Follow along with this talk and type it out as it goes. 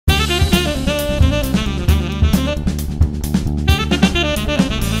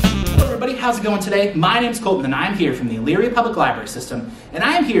how's it going today? My name's Colton and I'm here from the Elyria Public Library System, and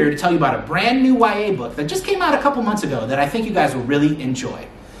I'm here to tell you about a brand new YA book that just came out a couple months ago that I think you guys will really enjoy.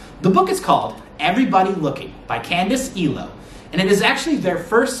 The book is called Everybody Looking by Candice Iloh, and it is actually their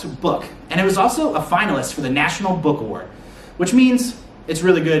first book, and it was also a finalist for the National Book Award, which means it's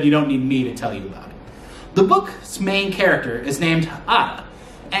really good. You don't need me to tell you about it. The book's main character is named Ada,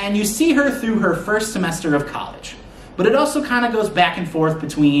 and you see her through her first semester of college. But it also kind of goes back and forth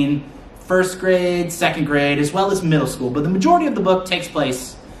between first grade, second grade, as well as middle school. But the majority of the book takes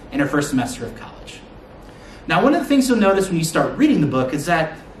place in her first semester of college. Now, one of the things you'll notice when you start reading the book is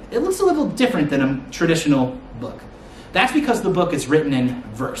that it looks a little different than a traditional book. That's because the book is written in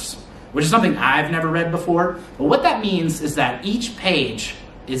verse, which is something I've never read before. But what that means is that each page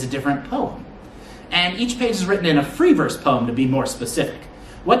is a different poem. And each page is written in a free verse poem, to be more specific.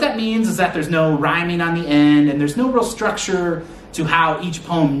 What that means is that there's no rhyming on the end, and there's no real structure to how each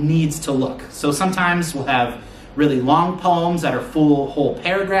poem needs to look. So sometimes we'll have really long poems that are full whole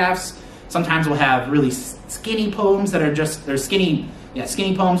paragraphs. Sometimes we'll have really skinny poems that are just, they're skinny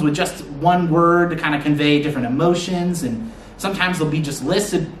poems with just one word to kind of convey different emotions. And sometimes they'll be just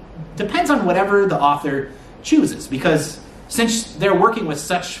listed. Depends on whatever the author chooses, because since they're working with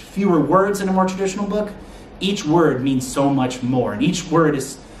such fewer words in a more traditional book, each word means so much more, and each word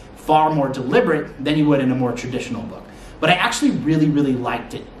is far more deliberate than you would in a more traditional book. But I actually really, really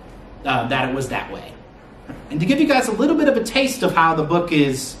liked it, that it was that way. And to give you guys a little bit of a taste of how the book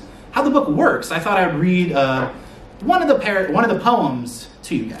works, I thought I'd read one of the poems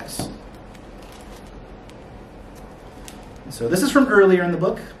to you guys. So this is from earlier in the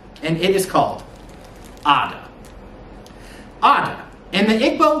book, and it is called Ada. Ada, in the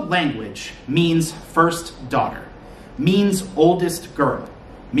Igbo language, means first daughter, means oldest girl,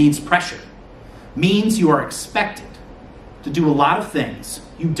 means pressure, means you are expected to do a lot of things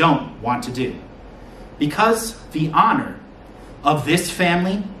you don't want to do, because the honor of this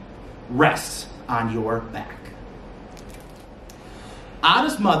family rests on your back.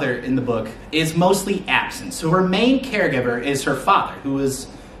 Ada's mother in the book is mostly absent, so her main caregiver is her father, who is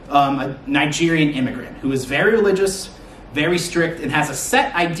a Nigerian immigrant, who is very religious, very strict, and has a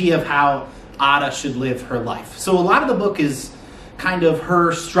set idea of how Ada should live her life. So a lot of the book is kind of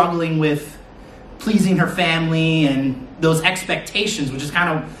her struggling with pleasing her family and those expectations, which is kind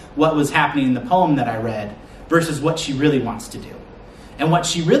of what was happening in the poem that I read, versus what she really wants to do. And what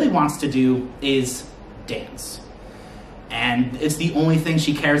she really wants to do is dance. And it's the only thing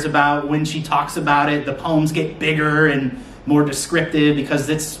she cares about. When she talks about it, the poems get bigger and more descriptive because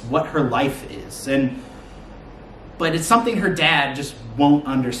it's what her life is. But it's something her dad just won't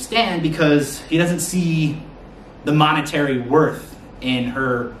understand because he doesn't see the monetary worth in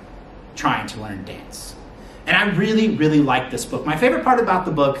her trying to learn dance. And I really, really like this book. My favorite part about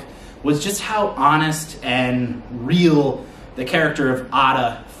the book was just how honest and real the character of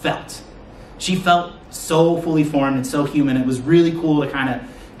Ada felt. She felt so fully formed and so human. It was really cool to kind of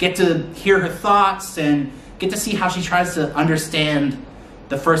get to hear her thoughts and get to see how she tries to understand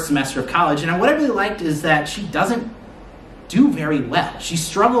the first semester of college. And what I really liked is that she doesn't do very well. She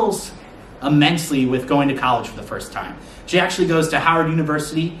struggles immensely with going to college for the first time. She actually goes to Howard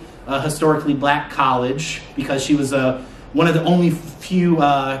University, a historically black college, because she was one of the only few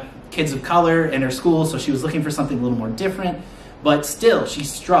kids of color in her school, so she was looking for something a little more different, but still she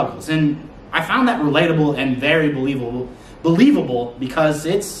struggles. And I found that relatable and very believable because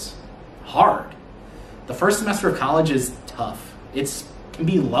it's hard. The first semester of college is tough. It can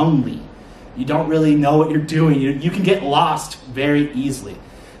be lonely. You don't really know what you're doing. You can get lost very easily.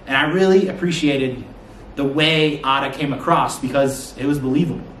 And I really appreciated the way Ada came across because it was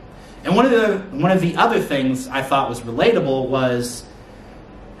believable. And one of the other things I thought was relatable was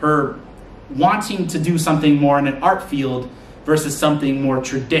her wanting to do something more in an art field versus something more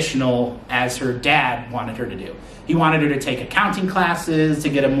traditional as her dad wanted her to do. He wanted her to take accounting classes to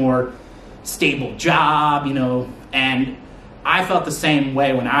get a more stable job, and I felt the same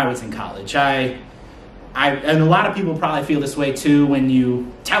way when I was in college. And a lot of people probably feel this way too when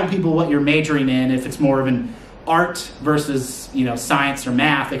you tell people what you're majoring in. If it's more of an art versus science or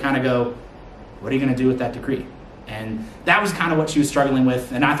math, they kind of go, what are you going to do with that degree? And that was kind of what she was struggling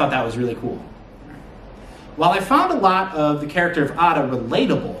with, and I thought that was really cool. While I found a lot of the character of Ada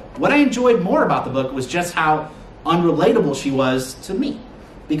relatable, what I enjoyed more about the book was just how unrelatable she was to me.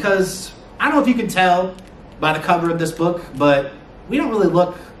 Because I don't know if you can tell by the cover of this book, but we don't really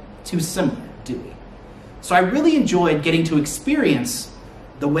look too similar, do we? So I really enjoyed getting to experience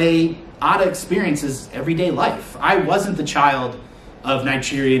the way Ada experiences everyday life. I wasn't the child of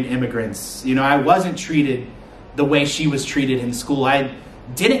Nigerian immigrants. I wasn't treated the way she was treated in school. I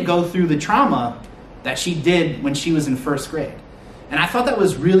didn't go through the trauma that she did when she was in first grade. And I thought that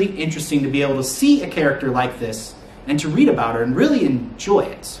was really interesting to be able to see a character like this and to read about her and really enjoy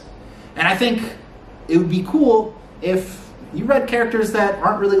it. And I think it would be cool if you read characters that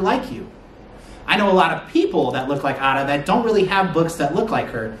aren't really like you. I know a lot of people that look like Ada that don't really have books that look like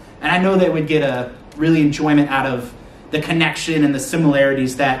her, and I know they would get a really enjoyment out of the connection and the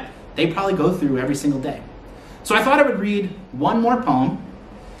similarities that they probably go through every single day. So I thought I would read one more poem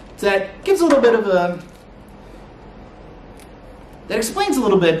that gives a little bit of that explains a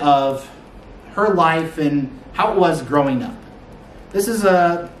little bit of her life and how it was growing up. This is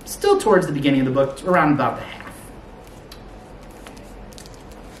still towards the beginning of the book, around about the half.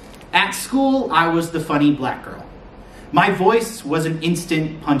 At school, I was the funny black girl. My voice was an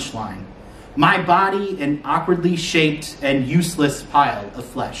instant punchline. My body an awkwardly shaped and useless pile of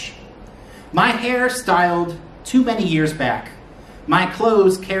flesh. My hair styled too many years back. My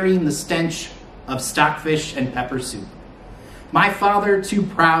clothes carrying the stench of stockfish and pepper soup. My father too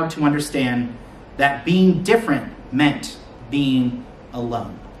proud to understand that being different meant being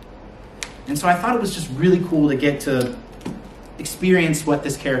alone. And so I thought it was just really cool to get to experience what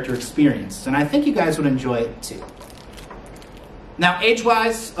this character experienced. And I think you guys would enjoy it too. Now,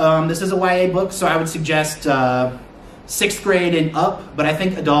 age-wise, this is a YA book, so I would suggest 6th grade and up, but I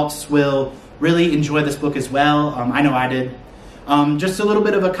think adults will really enjoy this book as well. I know I did. Just a little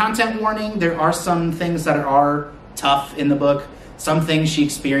bit of a content warning. There are some things that are tough in the book. Some things she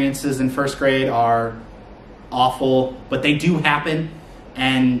experiences in 1st grade are awful, but they do happen,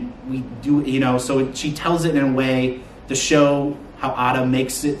 and we do, so she tells it in a way to show how Ada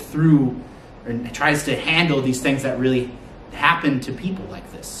makes it through and tries to handle these things that really happen to people like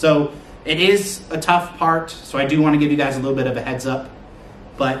this. So it is a tough part, so I do want to give you guys a little bit of a heads up,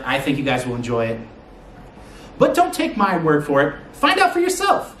 but I think you guys will enjoy it. But don't take my word for it. Find out for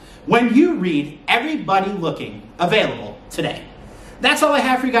yourself when you read Everybody Looking, available today. That's all I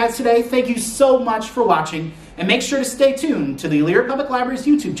have for you guys today. Thank you so much for watching, and make sure to stay tuned to the Elyria Public Library's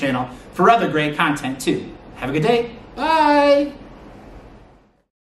YouTube channel for other great content too. Have a good day. Bye!